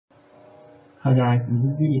Hi guys, in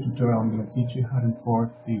this video tutorial I'm going to teach you how to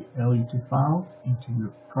import the LU2 files into your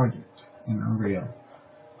project in Unreal.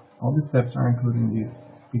 All the steps are included in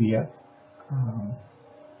this PDF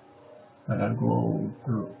that I'll go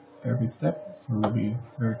through every step so it will be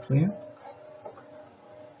very clear.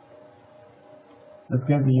 Let's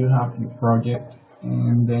get that you have your project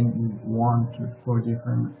and then you want to explore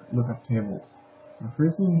different lookup tables. So the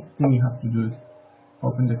first thing you have to do is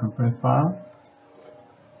open the compressed file,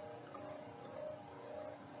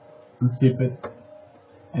 unzip it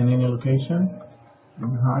in any location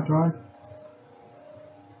on your hard drive,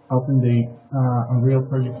 open the Unreal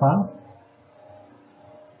project file,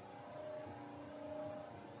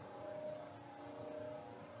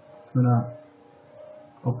 it's gonna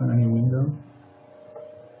open a new window.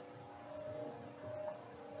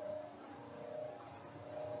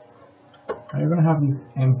 Now you're gonna have this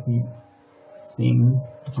empty scene,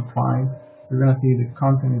 which is fine. You're gonna see the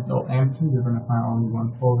content is all empty. You're gonna find only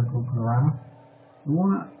one folder called Colorama. You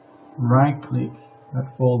wanna right-click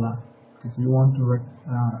that folder because you want to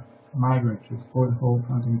migrate to export the whole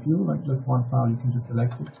content. If you like just one file, you can just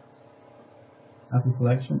select it as a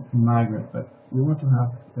selection and migrate. But you want to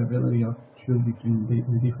have the ability of choose between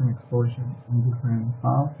the different exposure and different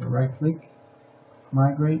files. So right-click,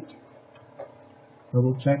 migrate,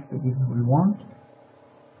 double check that this is what you want.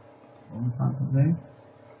 All the files are there.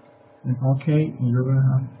 And OK, and you're going to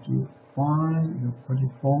have to find your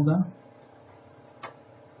project folder.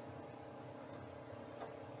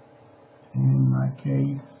 In my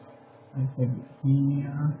case, I save it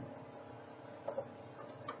here.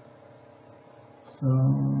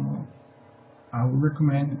 So I would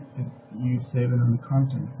recommend that you save it on the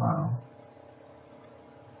content file.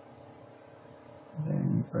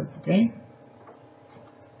 Then you press OK.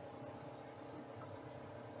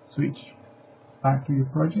 Switch back to your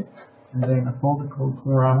project, and then a folder called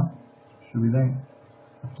Colorama should be there.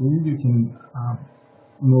 After this, you can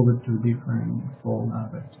move it to a different folder,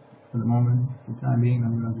 but for the moment, for the time being,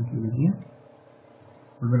 I'm going to just leave it here.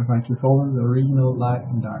 We're going to find two folders: the original, light,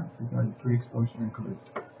 and dark. These are the three exposures included.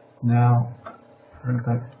 Now, we're going to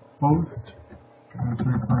type post. I'm going to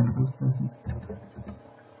try to find the post process.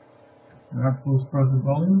 We have post process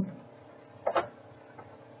volume.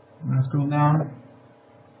 I'm going to scroll down.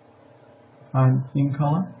 Find scene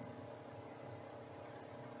color,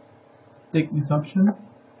 take this option,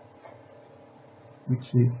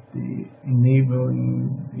 which is the enabling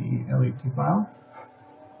the LU2 files,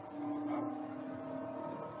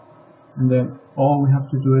 and then all we have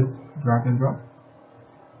to do is drag and drop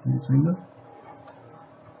in this window,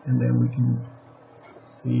 and then we can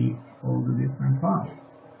see all the different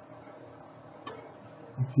files.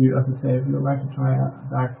 If you, as I say, if you would like to try a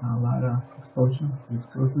dark and lighter exposure,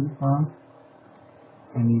 just go to the file.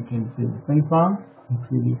 And you can see the same file in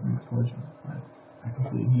three different exposures. I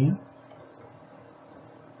can see it here.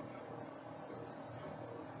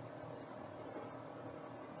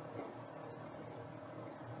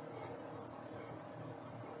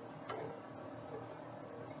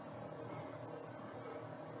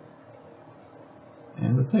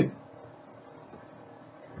 And that's it.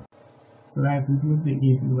 So guys, this was the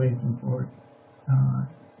easy way to import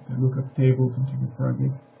the lookup tables into your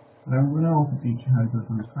project. But I'm going to also teach you how to do it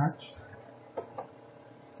from scratch.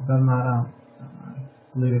 It doesn't matter,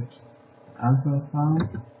 leave it answer file.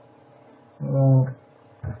 So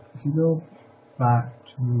if you go back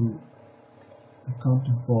to the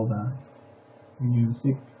content folder, you use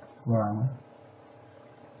zip Colorama,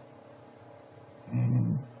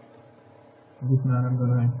 and for this one I'm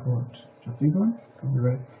going to import just this one, because the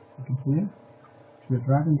rest you can see it. If you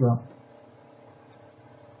drag and drop,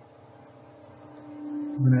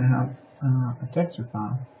 we're going to have a texture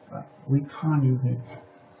file, but we can't use it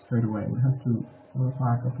straight away. We have to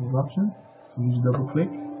modify a couple of options. So you just double click.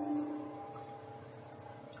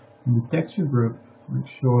 In the texture group, make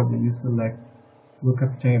sure that you select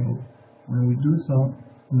lookup table. When we do so,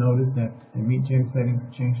 notice that the mid-gen settings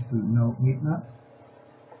change to no bitmaps.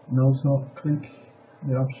 And also click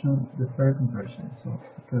the option defer compression. So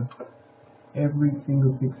because every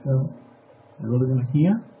single pixel that we're looking at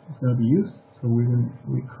here is going to be used, so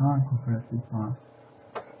we can't compress this file.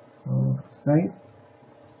 So save,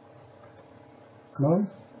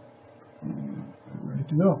 close, and we're ready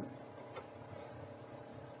to go.